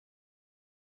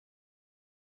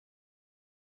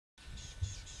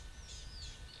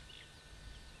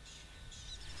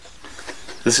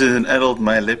This is an adult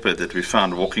male leopard that we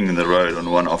found walking in the road on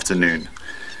one afternoon.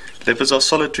 Leopards are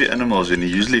solitary animals and you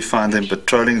usually find them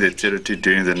patrolling their territory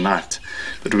during the night,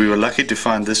 but we were lucky to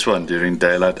find this one during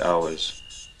daylight hours.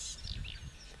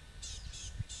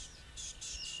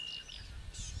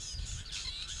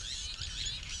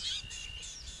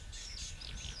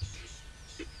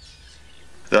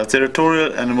 They are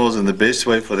territorial animals, and the best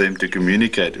way for them to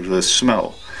communicate is with a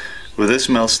smell, with this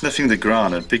male sniffing the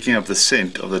ground and picking up the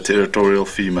scent of the territorial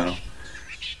female.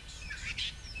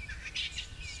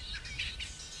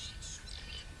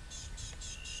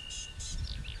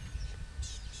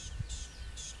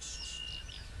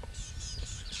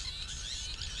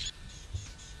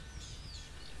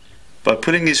 By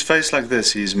putting his face like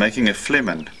this, he is making a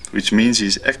phlegm, which means he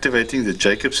is activating the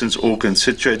Jacobson's organ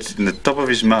situated in the top of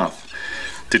his mouth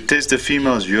to test the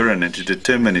female's urine and to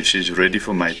determine if she is ready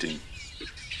for mating.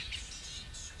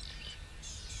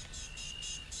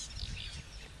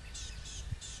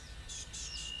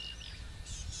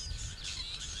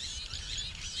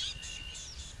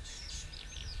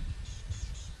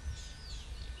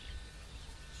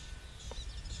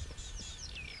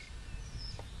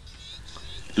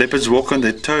 Leopards walk on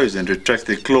their toes and retract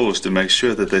their claws to make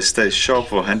sure that they stay sharp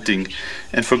for hunting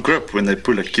and for grip when they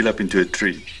pull a kill up into a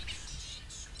tree.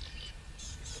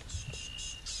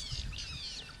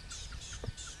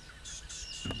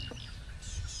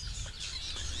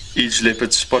 Each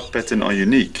leopard's spot pattern are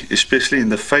unique, especially in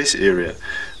the face area,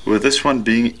 with this one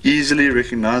being easily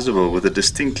recognizable with a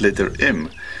distinct letter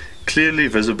M clearly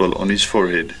visible on his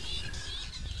forehead.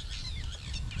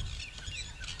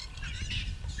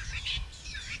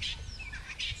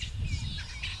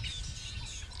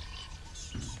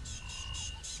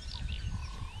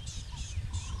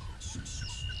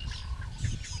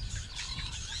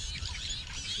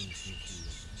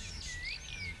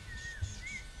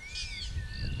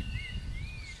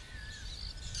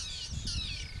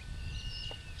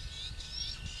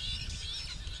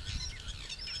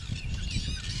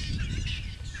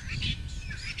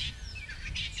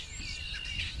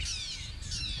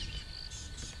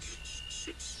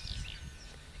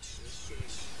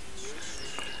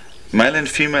 Male and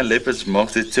female leopards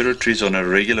mark their territories on a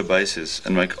regular basis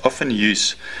and make often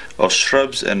use of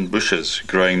shrubs and bushes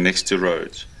growing next to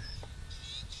roads.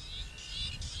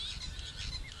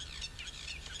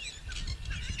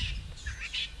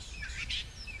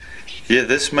 Here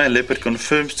this male leopard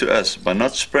confirms to us by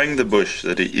not spraying the bush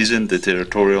that he isn't the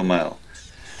territorial male.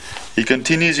 He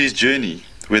continues his journey,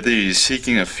 whether he is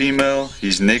seeking a female,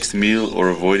 his next meal, or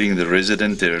avoiding the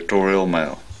resident territorial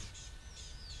male.